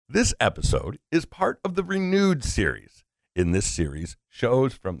This episode is part of the Renewed series. In this series,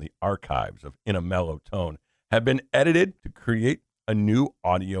 shows from the archives of In a Mellow Tone have been edited to create a new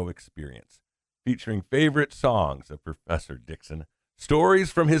audio experience, featuring favorite songs of Professor Dixon, stories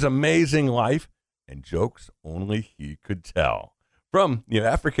from his amazing life, and jokes only he could tell. From the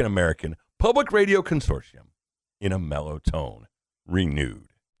African American Public Radio Consortium, In a Mellow Tone, Renewed.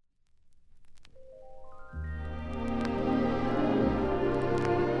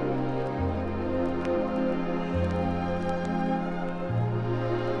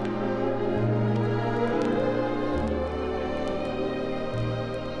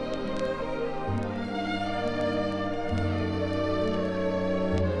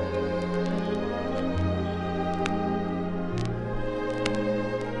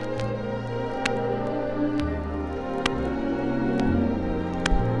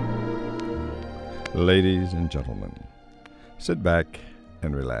 Ladies and gentlemen, sit back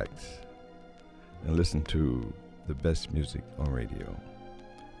and relax and listen to the best music on radio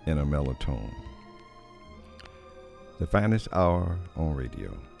in a mellow tone. The finest hour on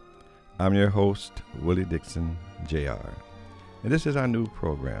radio. I'm your host, Willie Dixon, Jr., and this is our new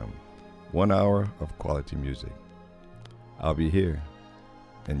program, 1 hour of quality music. I'll be here,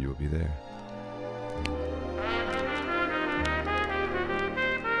 and you'll be there.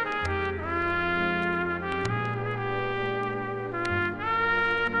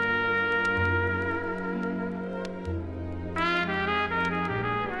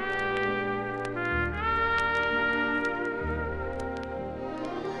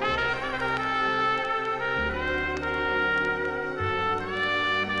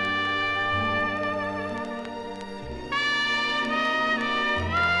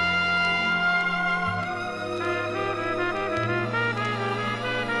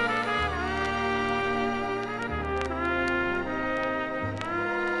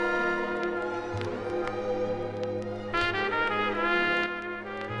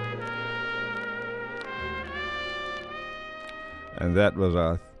 And that was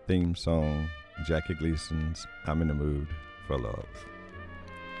our theme song, Jackie Gleason's I'm in the Mood for Love.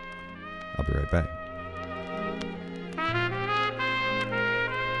 I'll be right back.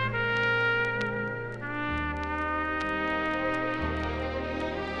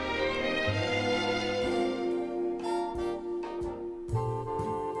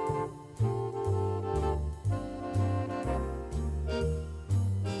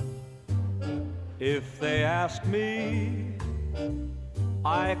 If they ask me,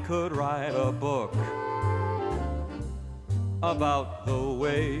 I could write a book about the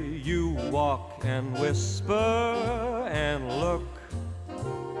way you walk and whisper and look.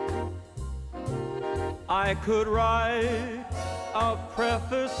 I could write a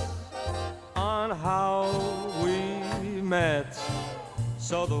preface on how we met,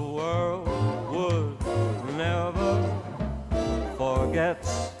 so the world would never forget.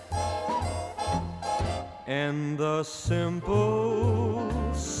 And the simple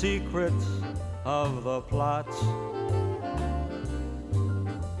secret of the plot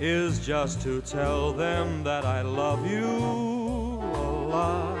is just to tell them that I love you a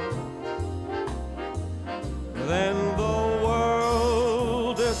lot. Then the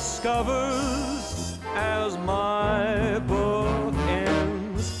world discovers, as my book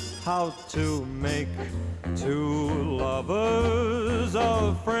ends, how to make two lovers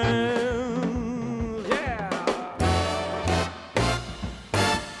of friends.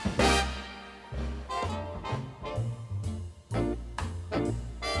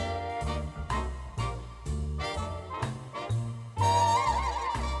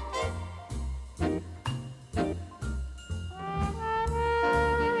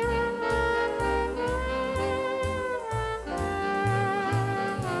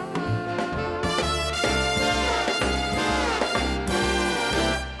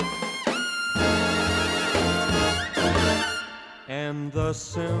 And the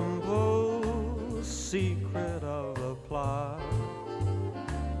simple secret of the plot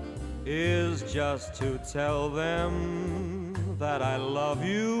is just to tell them that I love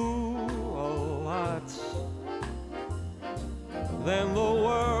you a lot. Then the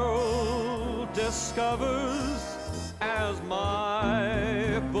world discovers, as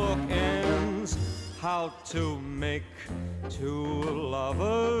my book ends, how to make two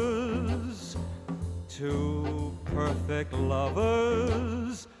lovers, two perfect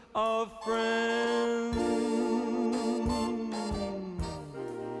lovers of friends.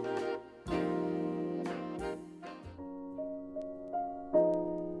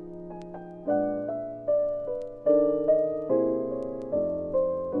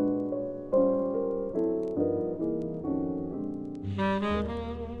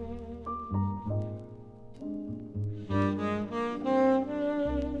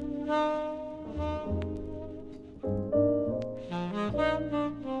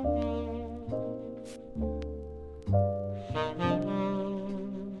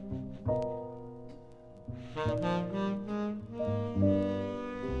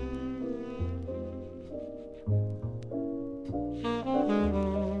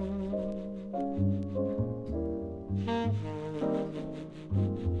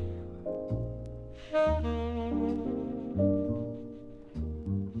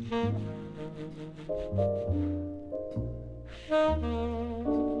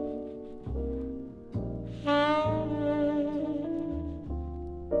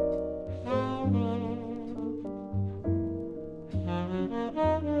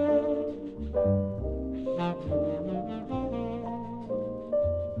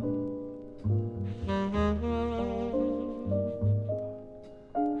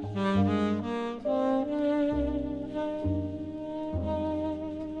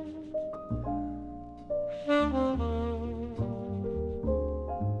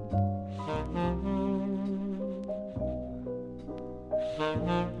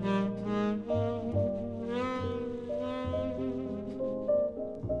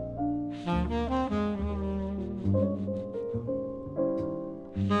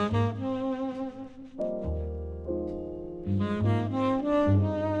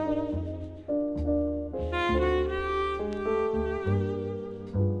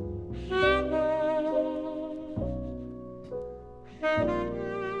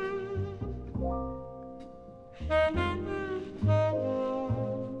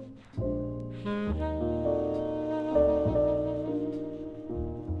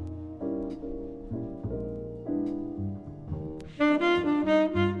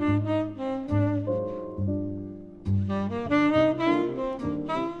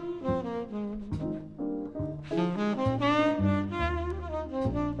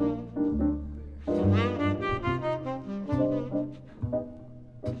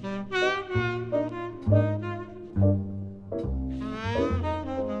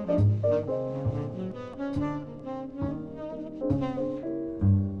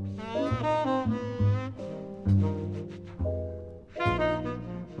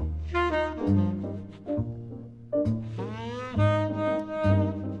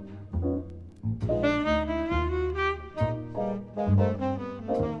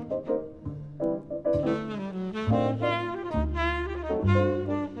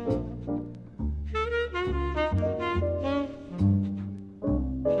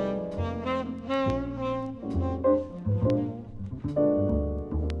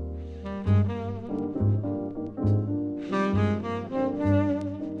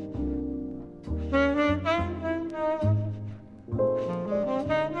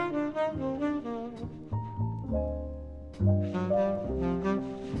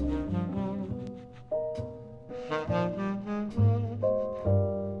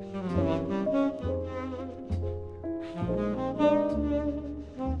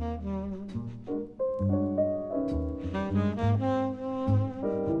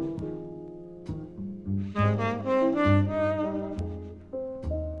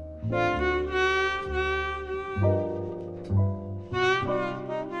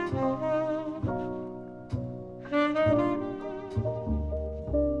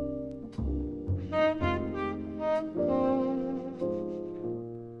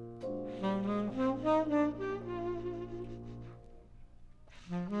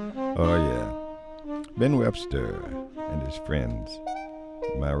 Oh, yeah. Ben Webster and his friends.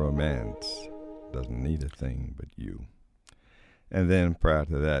 My romance doesn't need a thing but you. And then prior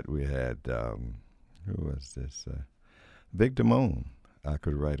to that, we had, who was this? Vic Damone. I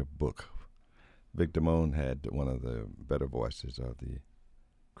Could Write a Book. Vic Damone had one of the better voices of the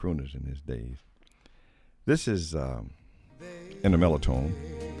crooners in his days. This is In a Mellotone.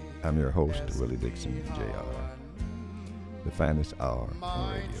 I'm your host, Willie Dixon, Jr. The finest hour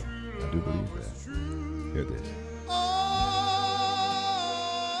on radio. I do believe that. Hear this.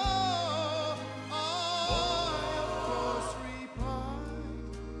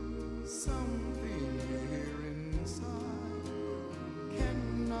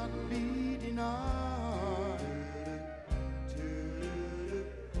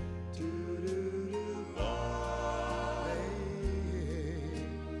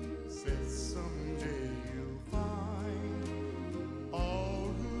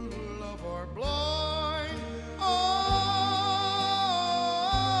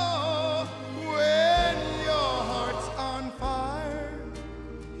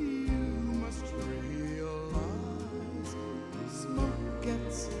 Smoke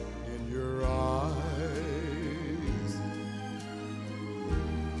gets in your eyes.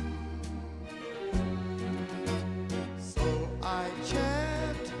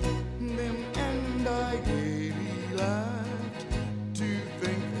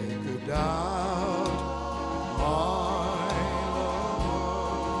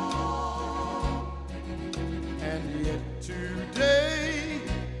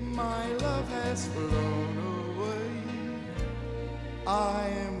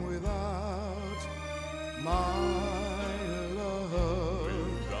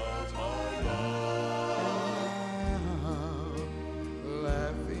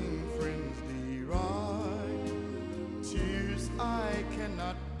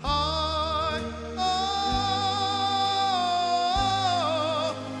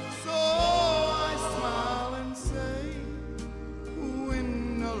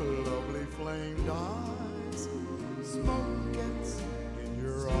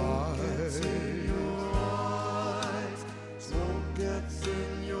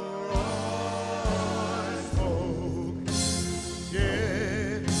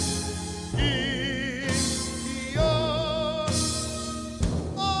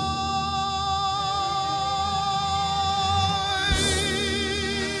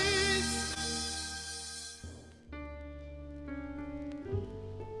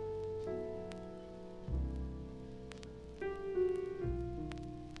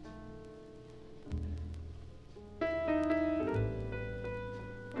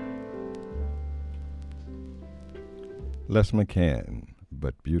 Les McCann,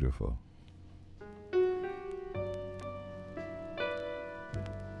 but beautiful.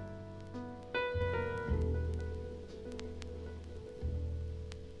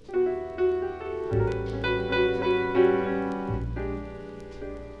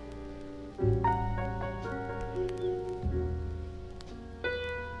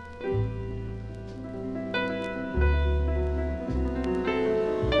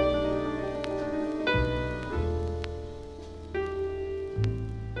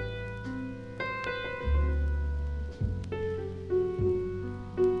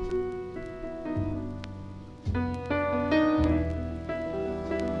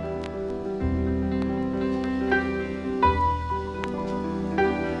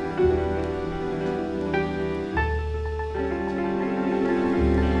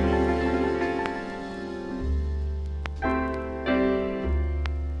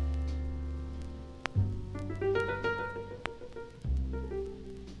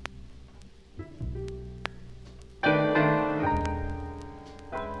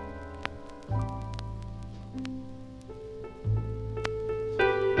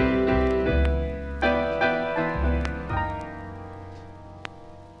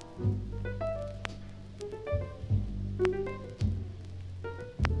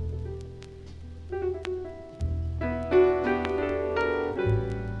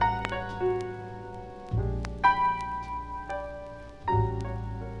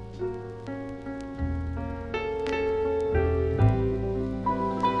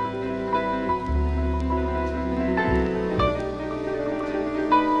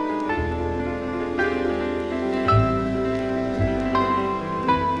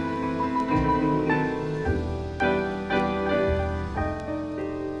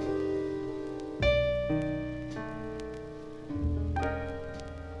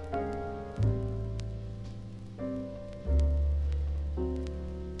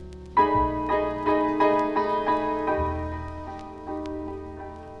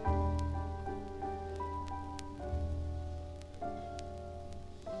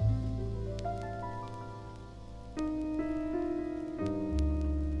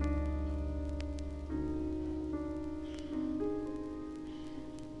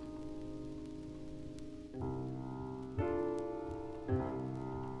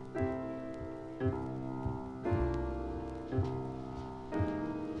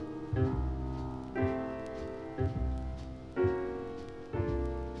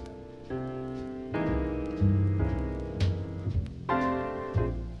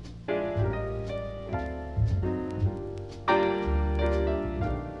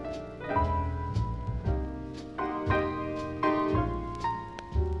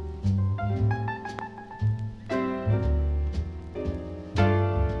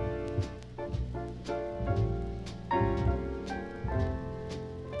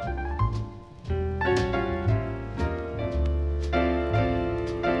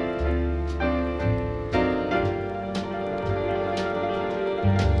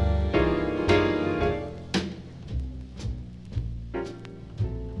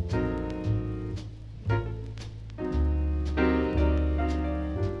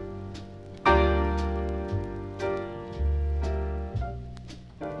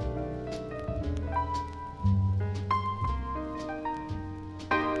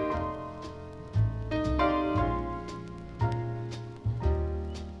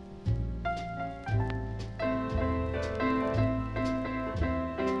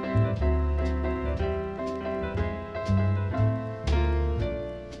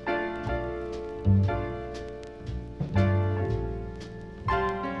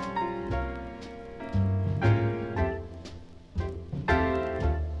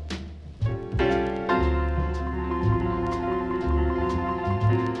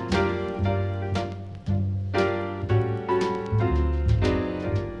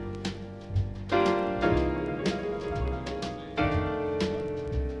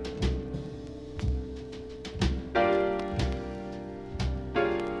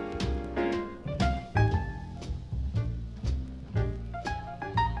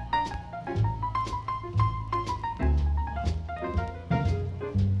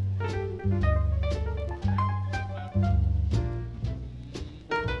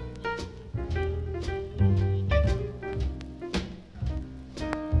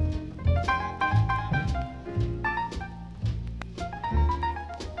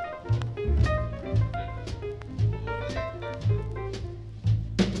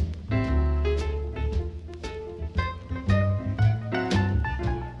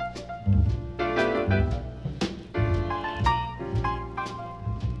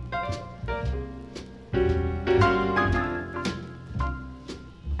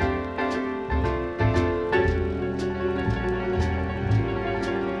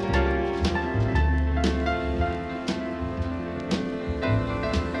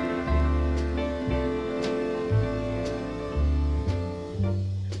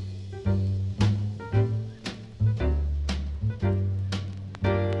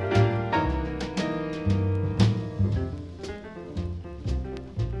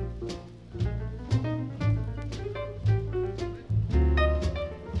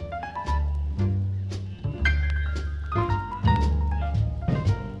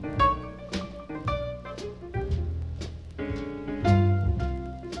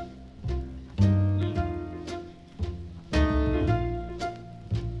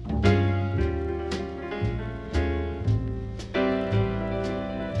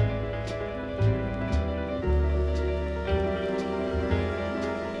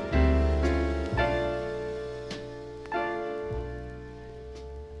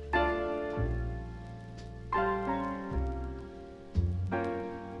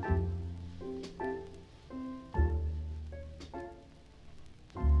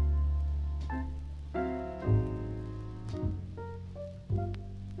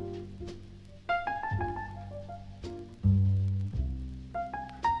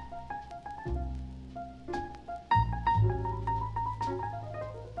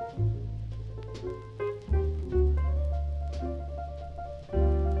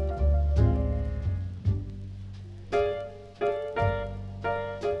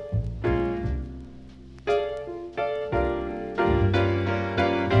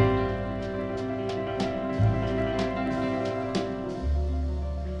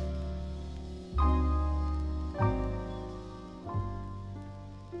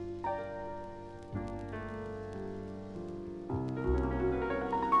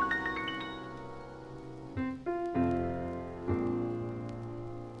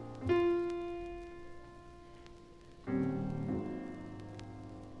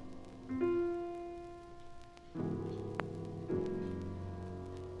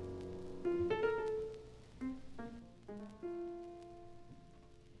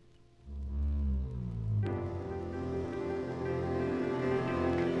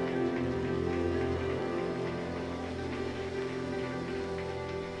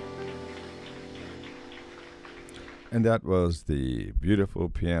 And that was the beautiful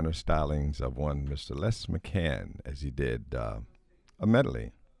piano stylings of one Mr. Les McCann as he did a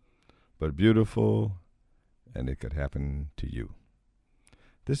medley. But beautiful, and it could happen to you.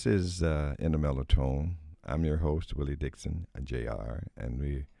 This is In a Mellow Tone. I'm your host, Willie Dixon, JR,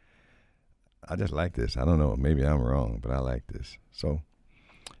 and I just like this. I don't know, maybe I'm wrong, but I like this. So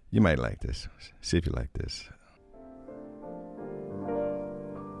you might like this. See if you like this.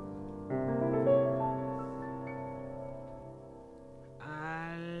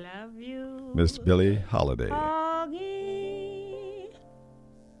 Miss Billie Holiday. Foggy,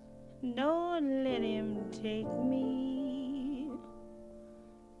 don't let him take me.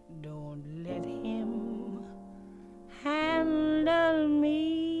 Don't let him handle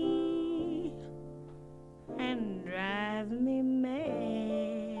me and drive me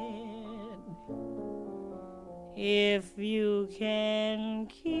mad. If you can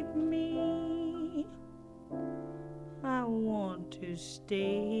keep me, I want to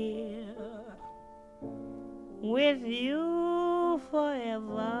stay here with you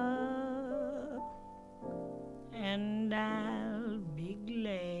forever, and I'll be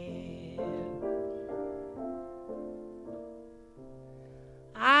glad.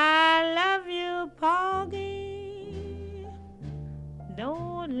 I love you, Porgy.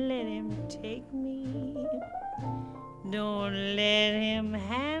 Don't let him take me. Don't let him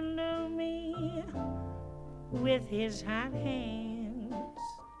handle me with his hot hands.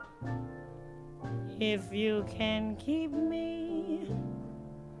 If you can keep me,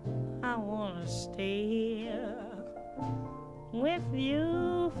 I wanna stay here with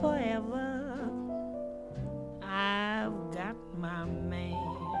you forever. I've got my man.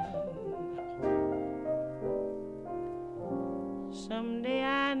 Someday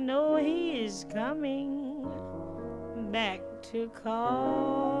I know he is coming back to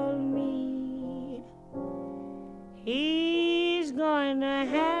call me. He's going to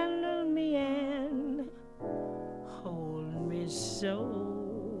handle me and hold me so.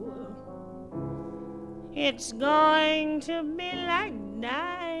 It's going to be like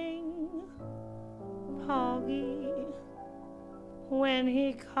dying, Porgy, when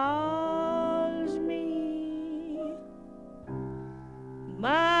he calls me.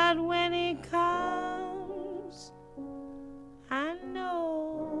 But when he comes, I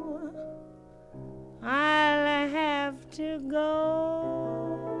know I'll have to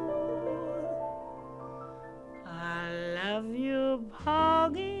go. I love you,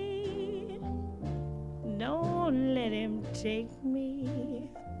 Porgy. Don't let him take me.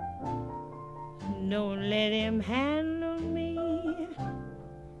 Don't let him handle me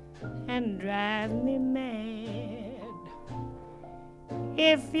and drive me mad.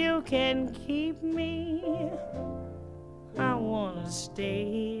 If you can keep me, I wanna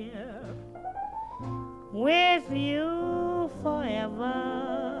stay here with you forever.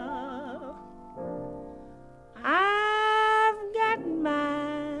 I've got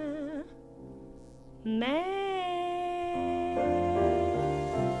my man.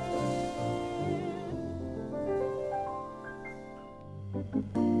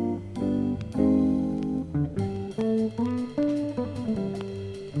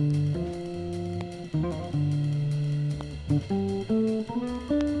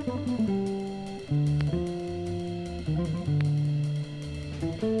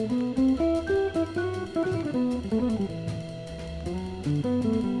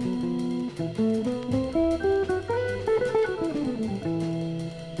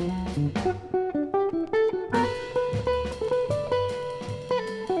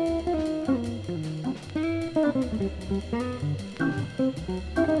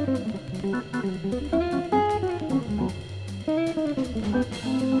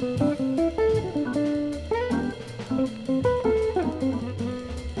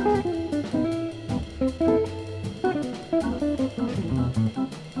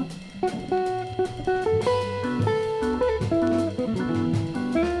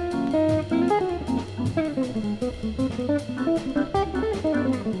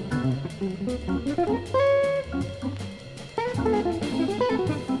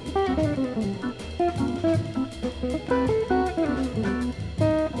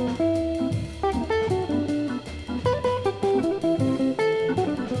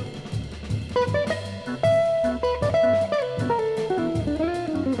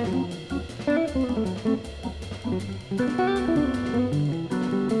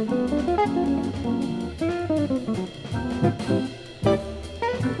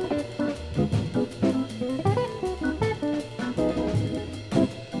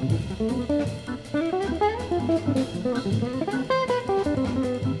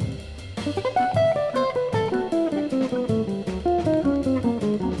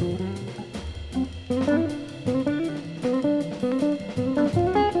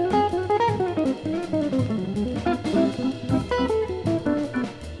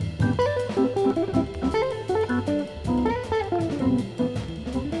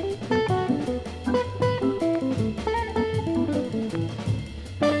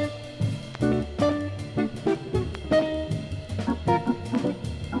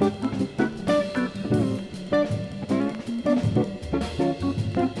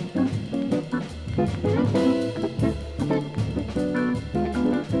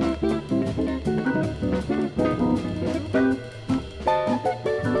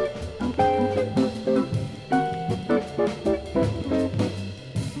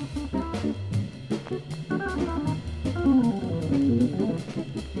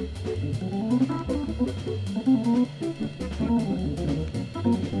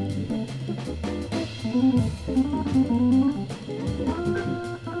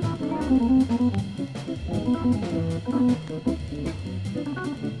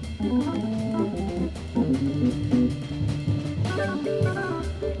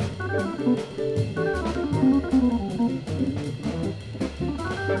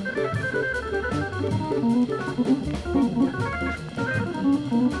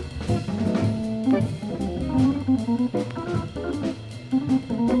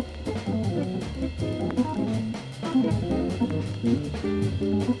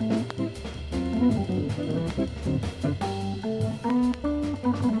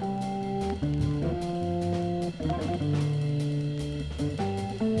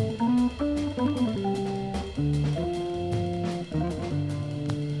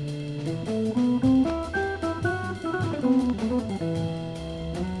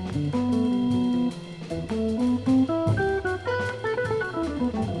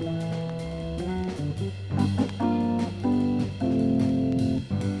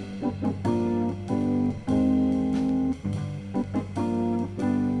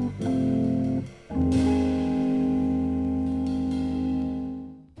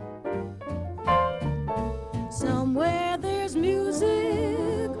 Somewhere there's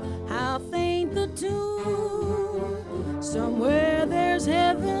music, how faint the tune. Somewhere there's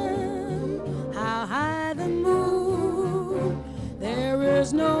heaven, how high the moon. There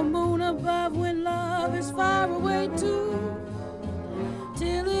is no moon above when love is far away too.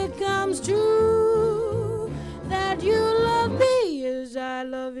 Till it comes true that you love me as I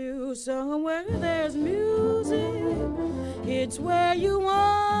love you. Somewhere there's music, it's where you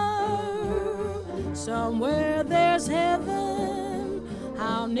are. Somewhere there's heaven,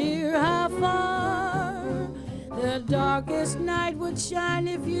 how near, how far. The darkest night would shine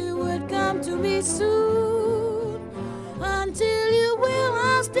if you would come to me soon. Until you will,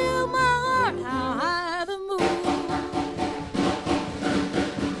 I'll still my heart, how high the moon.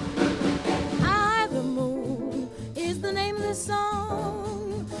 High the moon is the name of the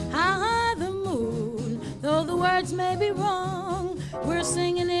song. How high the moon, though the words may be wrong, we're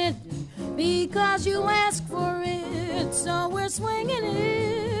singing it because you asked for it, so we're swinging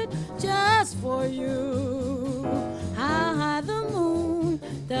it just for you. How high the moon,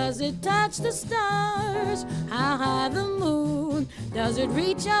 does it touch the stars? How high the moon, does it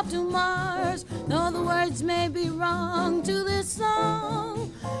reach up to Mars? Though the words may be wrong to this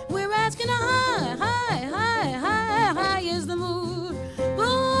song, we're asking how high, high, high, high, high is the moon.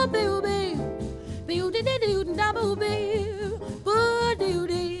 Boo, boo, boo, boo, dee, dee, doo, da, boo, boo, boo, doo,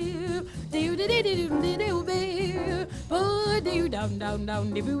 dee. Do do do do do do do boo do down down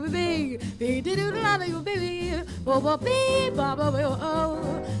down do boo bee bee do do la do bee bo bo bee ba ba oh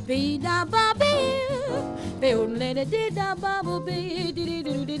bee da ba bee bee let it did da ba bo bee do do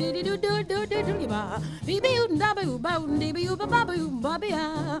do do do do do do do ba bee bee da ba ba bee bee ba ba ba bee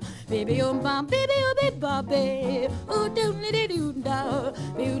bee bee ba bee bee ba bee oh do do do da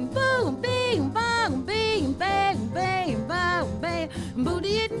bee boom bing bang bing bang bang bang bang boo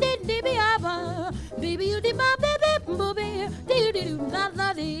did did bee baby you did my baby booby do do da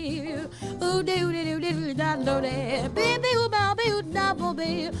da dee oh do do do da da dee baby you baby you da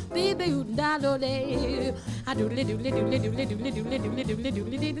booby baby you da da dee I do do do do do do do do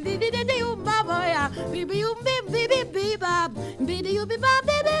do do baba baby you baby baby baby you be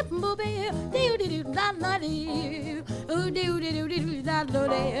baby booby do do da da dee oh do do do da da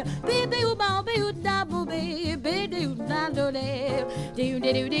dee baby you baby you da booby baby you da da dee do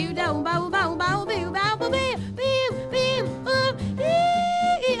do do da ba ba ba bee ba bee bee bee oh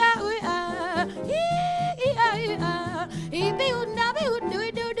ee ah ee ah ee ah ee bee na bee do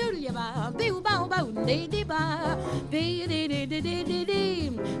do do ya dee ba, be dee dee dee dee dee dee,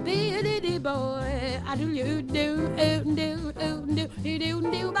 be dee dee boy. I do you do do do do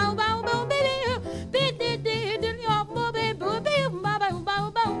do bow bow bow baby, be dee dee do your baby baby bow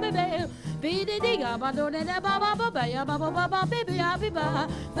bow bow baby. Be dee dee ba do dee ba ba ba ba ba ba ba baby ba.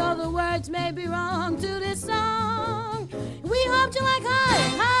 Though the words may be wrong to this song, we hope you like high,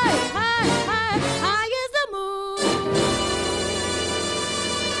 high, high, high, high is the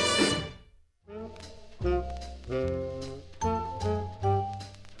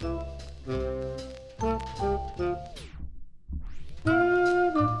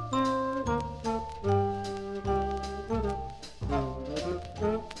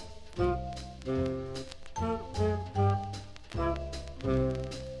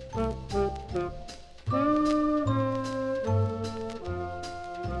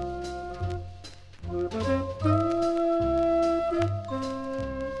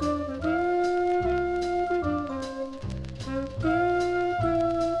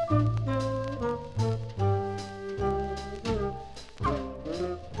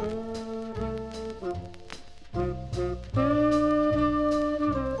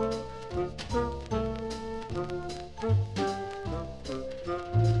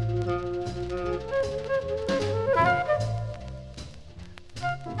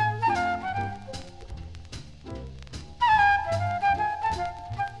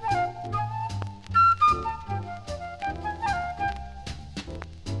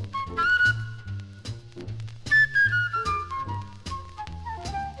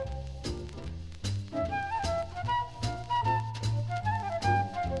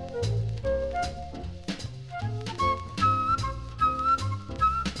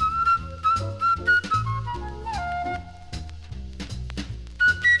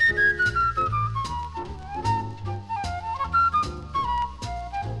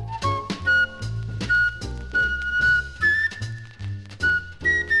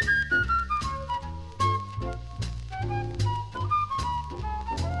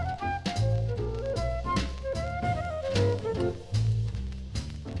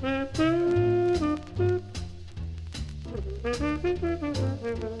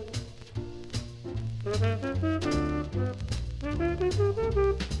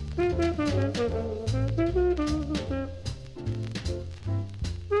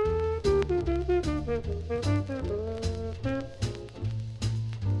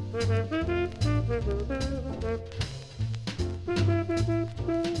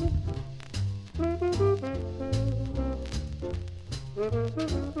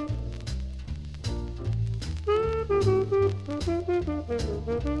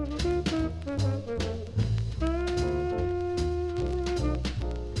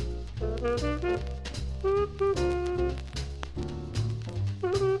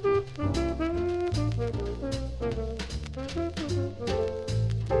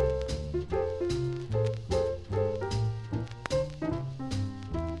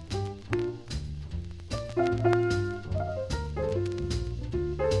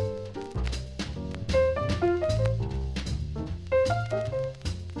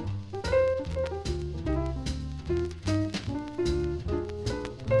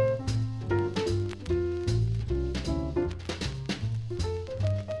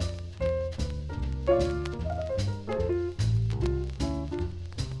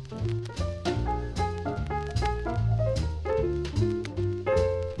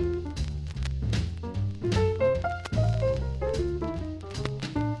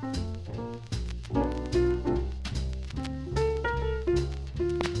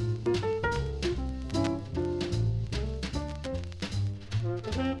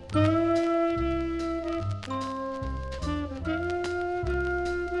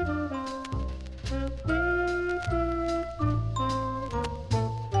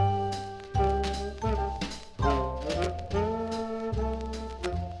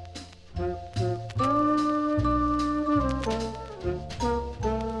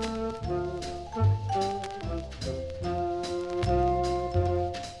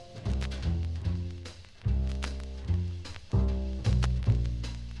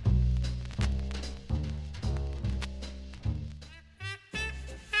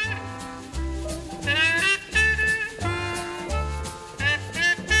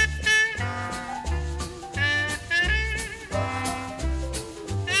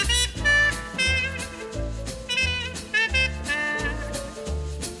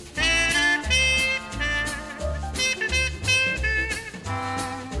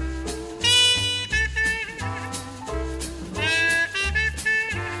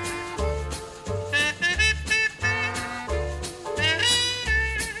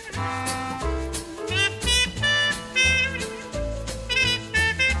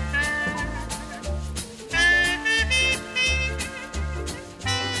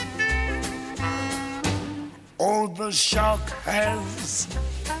the shark has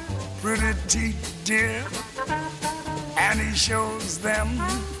pretty teeth, dear, and he shows them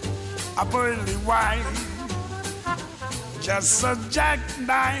a pearly white. Just a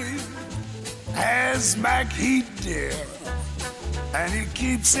jackknife has Mac Heat, dear, and he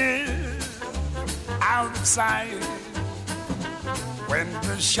keeps it outside. When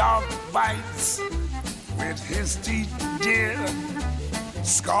the shark bites with his teeth, dear,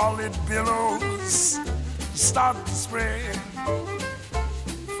 scarlet billows start to spread.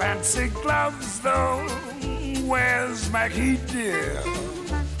 Fancy gloves, though, wears Mac Heat, dear,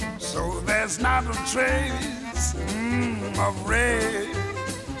 so there's not a trace of red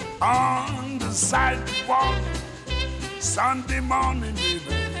on the sidewalk. Sunday morning, baby,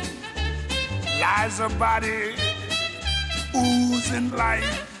 lies a body oozing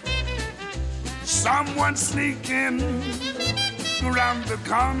life. Someone sneaking around the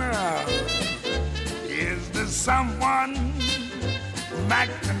corner. Is there someone Mac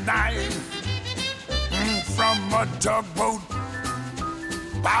the knife from a tugboat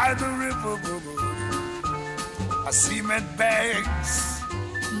by the river? A cement bags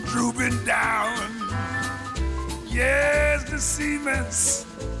drooping down. Yes, the cement's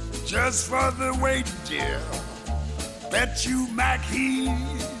just for the weight, dear. Bet you Mac he's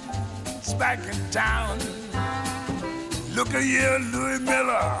back in town. Look at here, Louis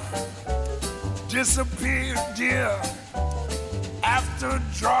Miller disappeared, dear, after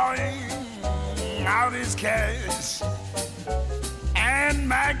drawing out his cash. And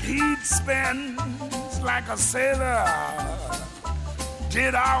Mac Heat spends like a sailor.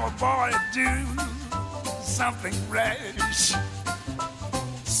 Did our boy do something rash?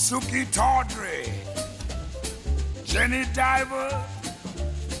 Suki Tawdry, Jenny Diver,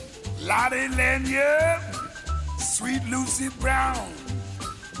 Lottie Lanyard, Sweet Lucy Brown.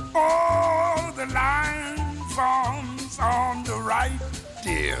 Oh, the line forms on the right,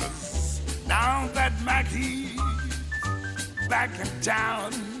 dears. Now that Mac He's back in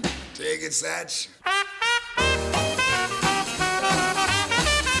town. Take it, Satch.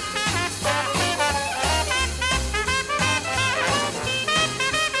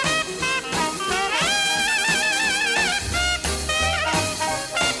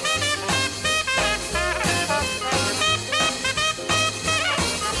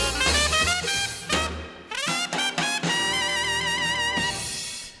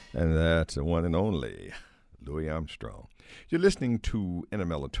 And that's the one and only Louis Armstrong. You're listening to In a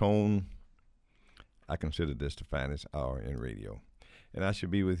Mellow Tone. I consider this the finest hour in radio. And I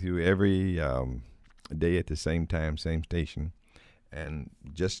should be with you every day at the same time, same station. And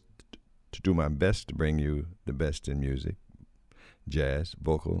just to do my best to bring you the best in music, jazz,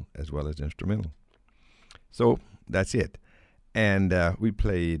 vocal, as well as instrumental. So that's it. And we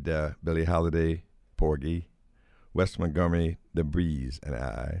played Billie Holiday, Porgy, Wes Montgomery, The Breeze, and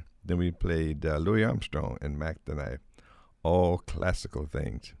I. Then we played Louis Armstrong and Mac the Knife, all classical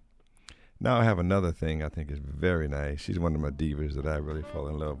things. Now I have another thing I think is very nice. She's one of my divas that I really fall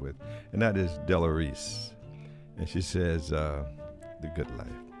in love with, and that is Della Reese. And she says, The Good Life.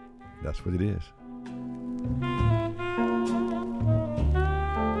 That's what it is.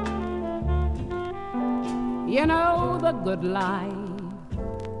 You know, the good life,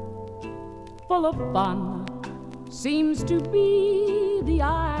 full of fun, seems to be the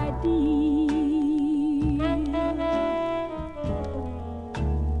ideal.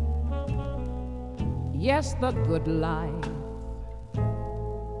 Yes, the good life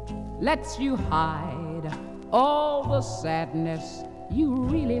lets you hide all the sadness you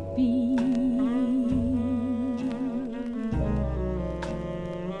really feel.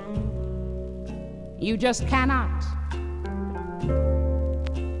 You just cannot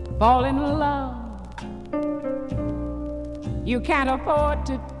fall in love. You can't afford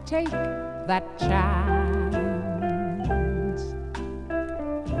to take that chance.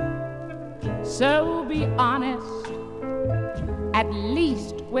 So be honest, at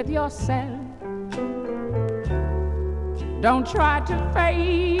least with yourself. Don't try to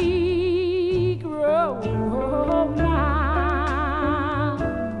fake romance.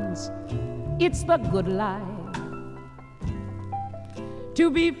 It's the good life to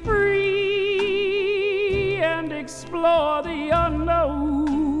be free and explore the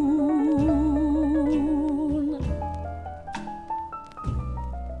unknown.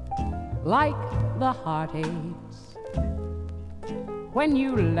 Like the heartaches, when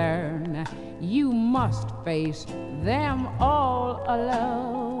you learn you must face them all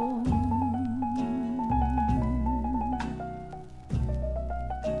alone.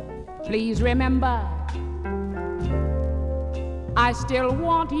 Please remember, I still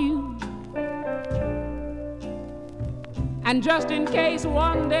want you. And just in case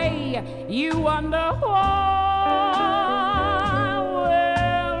one day you wonder why,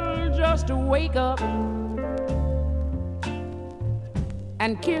 well, just wake up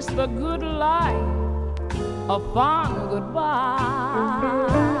and kiss the good life a fond goodbye.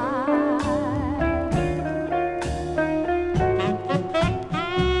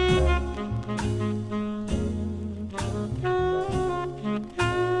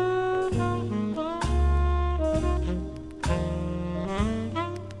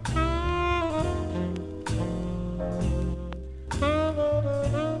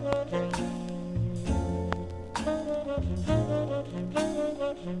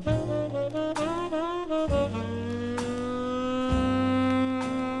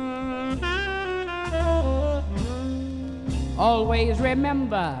 Always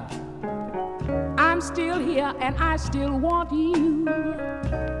remember, I'm still here and I still want you.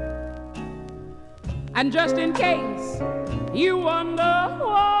 And just in case you wonder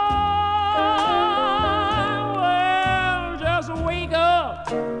why, well, just wake up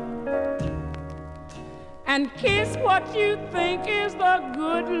and kiss what you think is the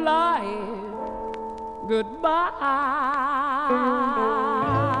good life goodbye.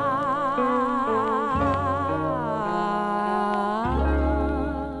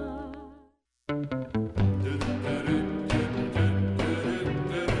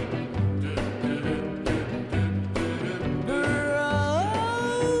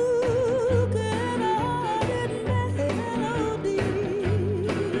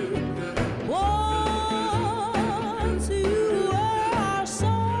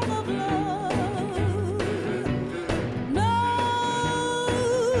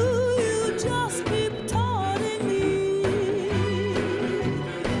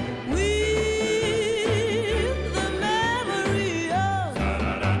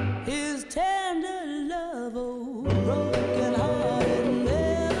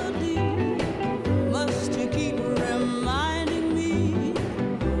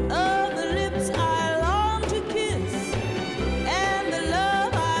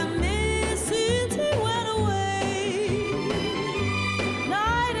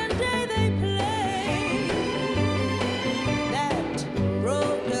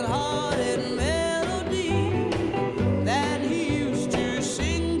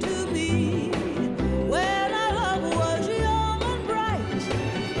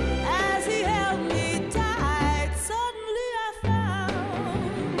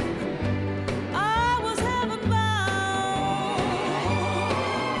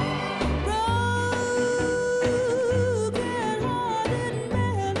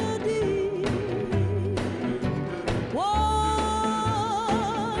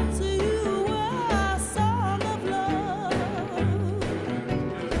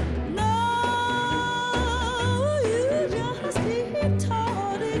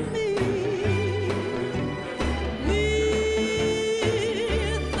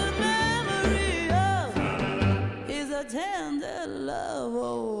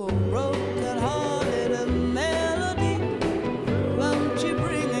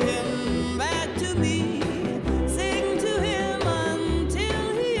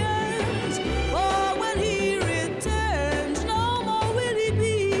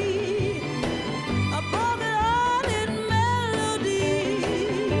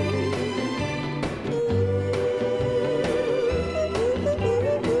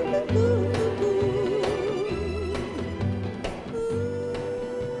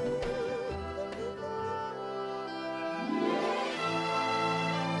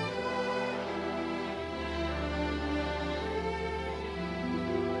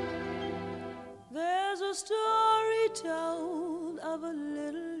 A story told of a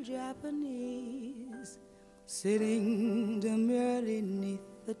little Japanese sitting demurely neath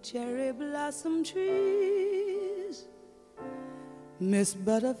the cherry blossom trees. Miss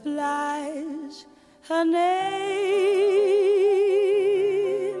Butterfly's her name,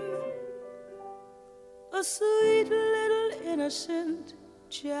 a sweet little innocent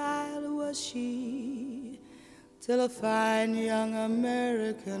child was she, till a fine young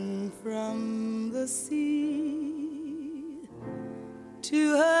American from the sea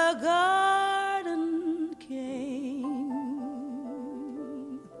to her garden came.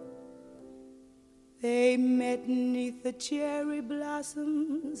 They met 'neath the cherry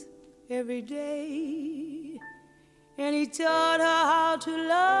blossoms every day, and he taught her how to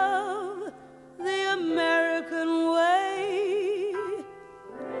love the American way,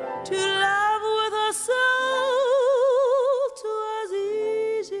 to love with her soul 'twas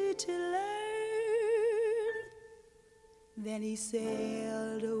easy to learn. Then he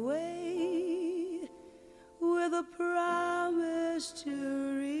sailed away with a proud promise to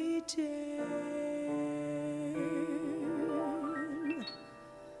return.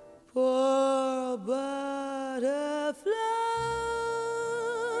 Poor butterfly,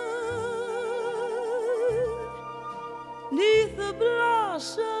 neath the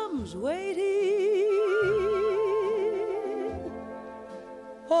blossoms waiting.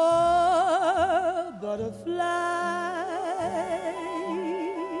 Poor butterfly,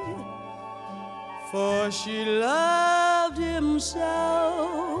 for she loved him so.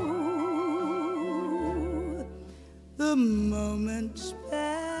 The moments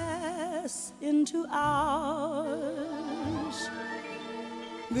pass into hours,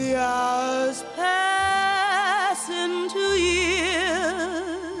 the hours pass into years,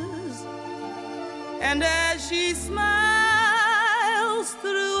 and as she smiles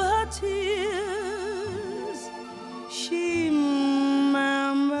through her tears, she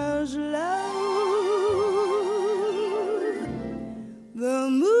murmurs low, the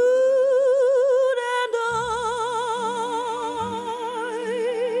moon and I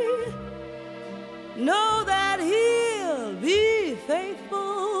know that he'll be faithful.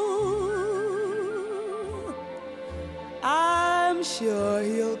 I'm sure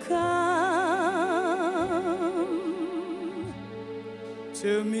he'll come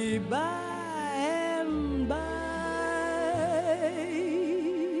to me by and by.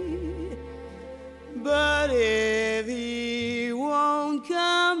 But if he won't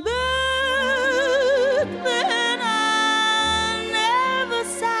come back, then I'll never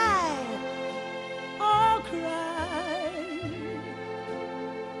sigh or cry.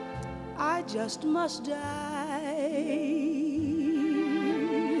 I just must die.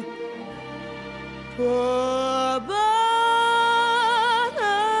 Poor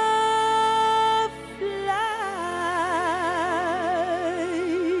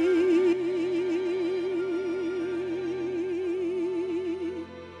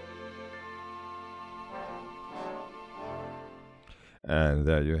And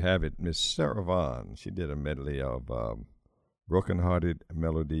there you have it, Miss Sarah Vaughan. She did a medley of Broken-Hearted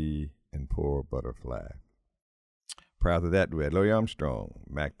Melody and Poor Butterfly. Prior to that, we had Louis Armstrong,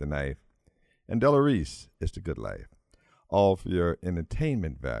 Mac the Knife, and Della Reese, It's the Good Life. All for your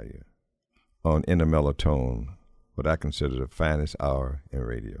entertainment value on In a Mellow Tone, what I consider the finest hour in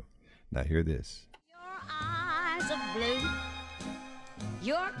radio. Now hear this. Your eyes of blue.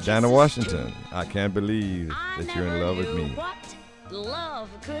 Your Dinah kisses Washington, true. I can't believe I that you're in never love with knew me. What love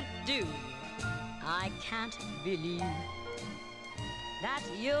could do. I can't believe that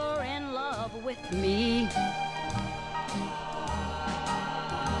you're in love with me.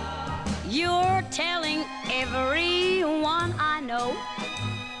 You're telling everyone I know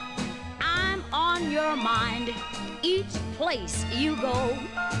I'm on your mind each place you go.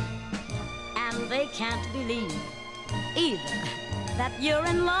 And they can't believe either that you're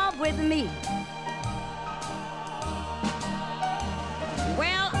in love with me.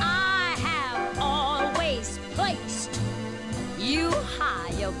 Well, I have always placed you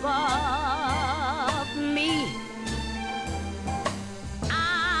high above me.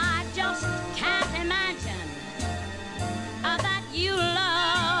 I just can't imagine that you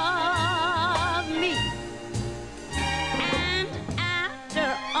love me. And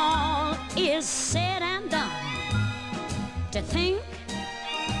after all is said and done, to think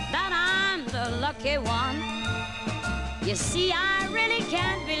that I'm the lucky one. You see, I really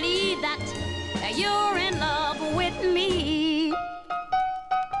can't believe that you're in love with me.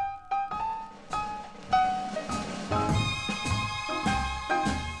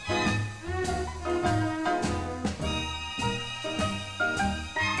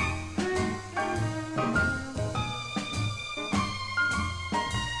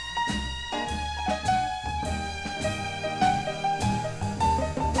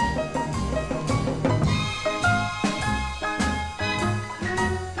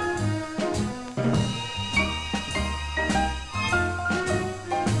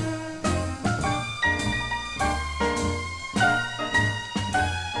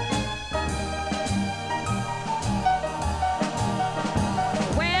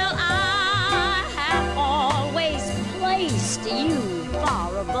 Well, I have always placed you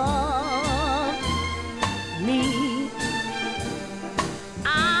far above me.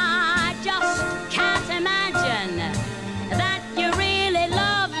 I just can't imagine that you really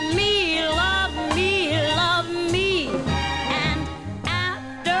love me, love me, love me. And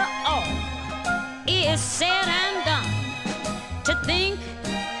after all is said and done, to think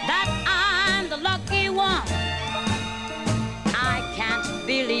that I'm the lucky one. I can't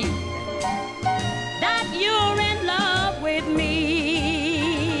believe that you're in love with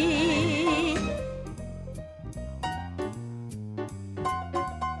me.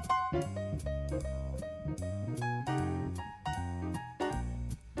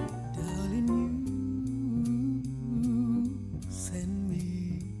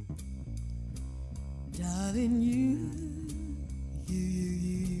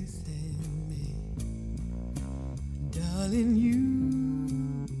 darling, you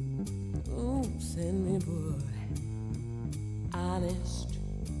send me, boy, honest,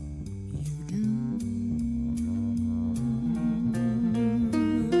 you do.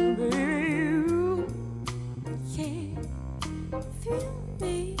 Baby, you feel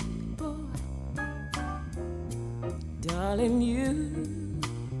me, boy, darling, you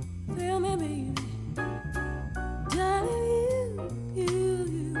feel me, baby, darling, you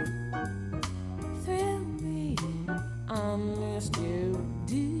thrill me, honest, you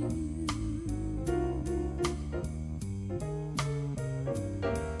do.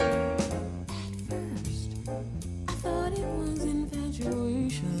 At first, I thought it was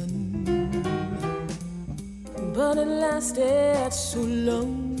infatuation, but it lasted so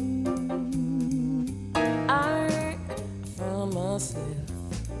long. I found myself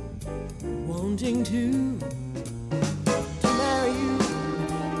wanting to marry you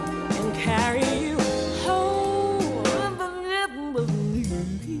and carry you home.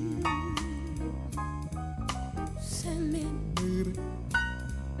 Send me, baby.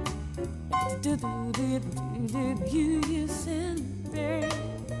 You send me,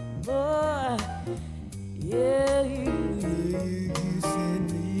 boy. Yeah, you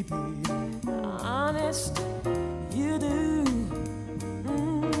send me, baby. Honest, you do.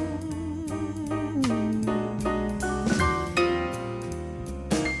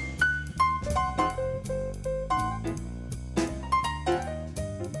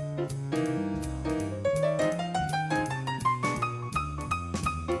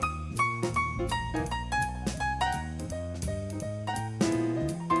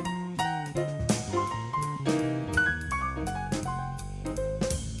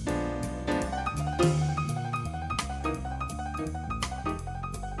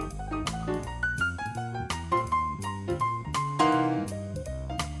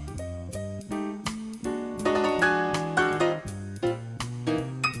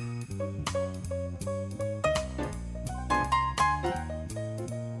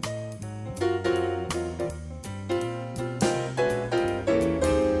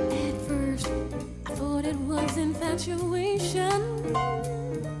 Infatuation,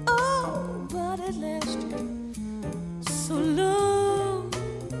 oh, but it lasted so long.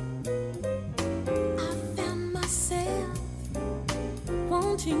 I found myself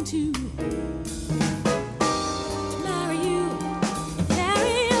wanting to marry you,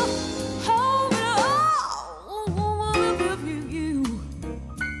 carry you home, and oh, you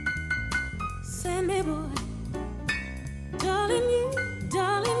send me, boy, darling, you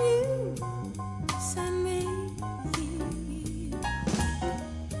send me.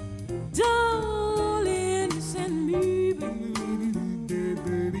 Darling, send me, baby,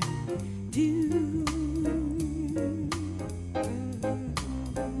 do.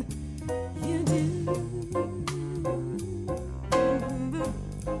 You do.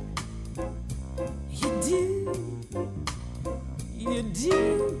 You do. You do.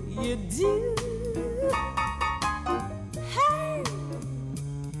 You do. Hey.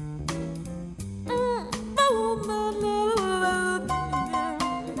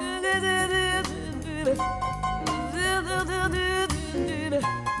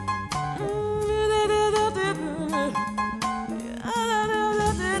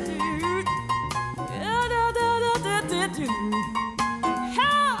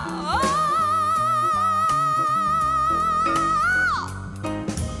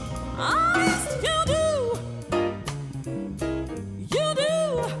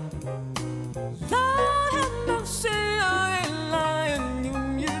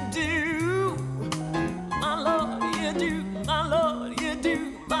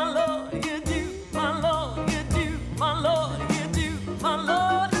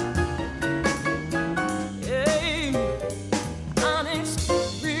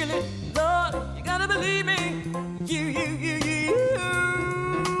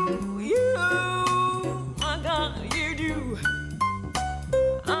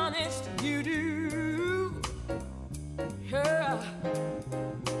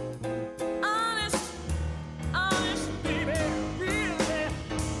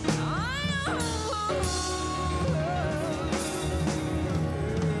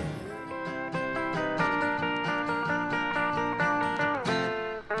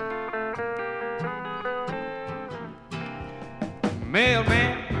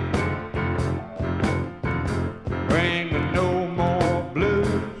 Mailman, bring me no more blues.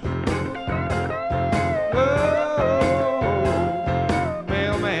 Oh,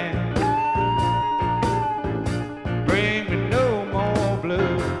 mailman, bring me no more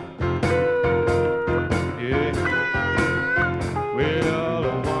blues. Yeah, well,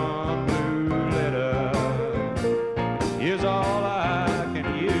 one blue letter,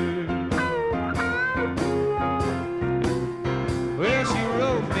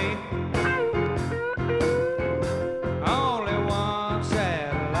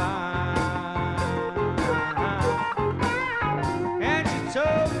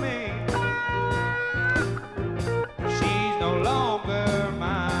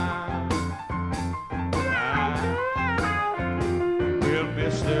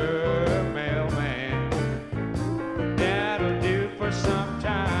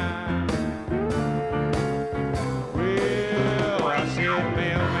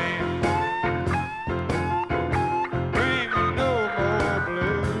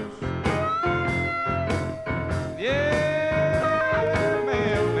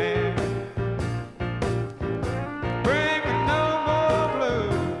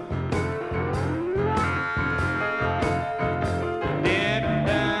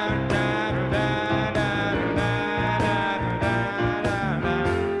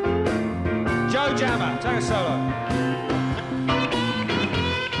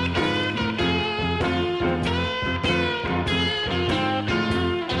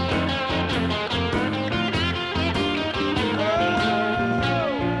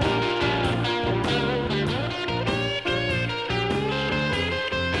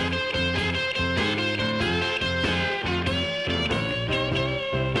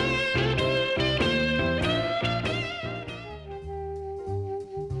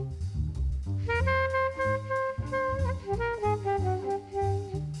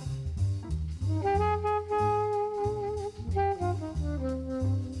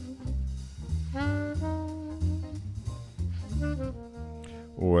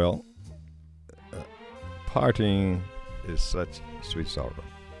 Well, parting is such sweet sorrow.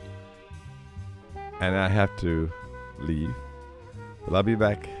 And I have to leave. But I'll be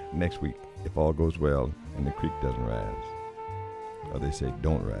back next week if all goes well and the creek doesn't rise. Or they say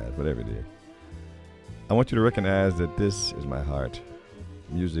don't rise, whatever it is. I want you to recognize that this is my heart.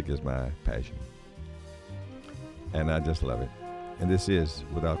 Music is my passion. And I just love it. And this is,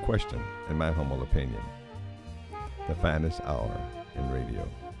 without question, in my humble opinion, the finest hour in radio.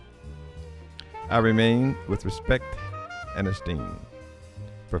 I remain, with respect and esteem,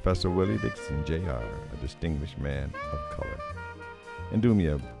 Professor Willie Dixon, Jr., a distinguished man of color. And do me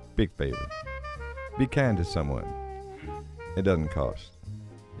a big favor. Be kind to someone. It doesn't cost.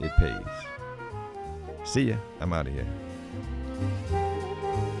 It pays. See ya. I'm out of here.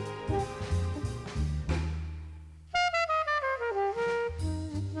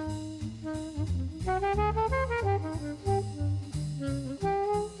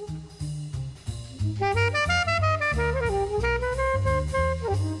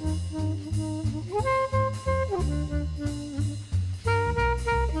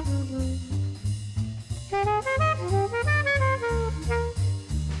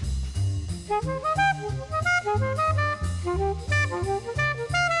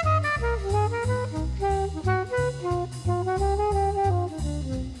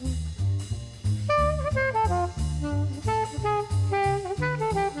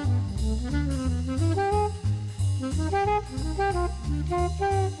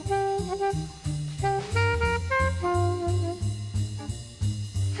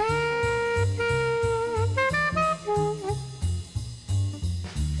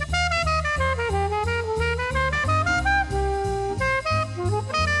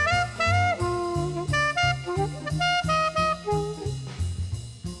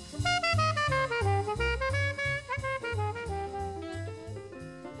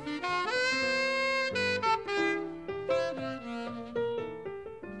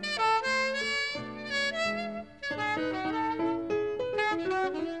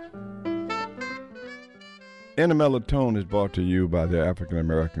 In a Mellow Tone is brought to you by the African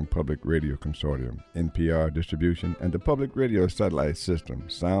American Public Radio Consortium, NPR Distribution, and the Public Radio Satellite System.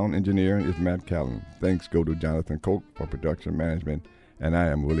 Sound engineering is Matt Callan. Thanks go to Jonathan Coke for production management, and I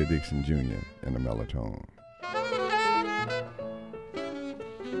am Willie Dixon Jr. in a Mellow Tone.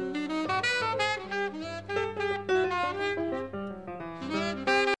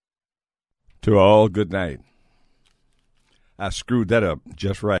 To all, good night. I screwed that up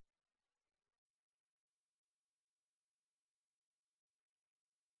just right.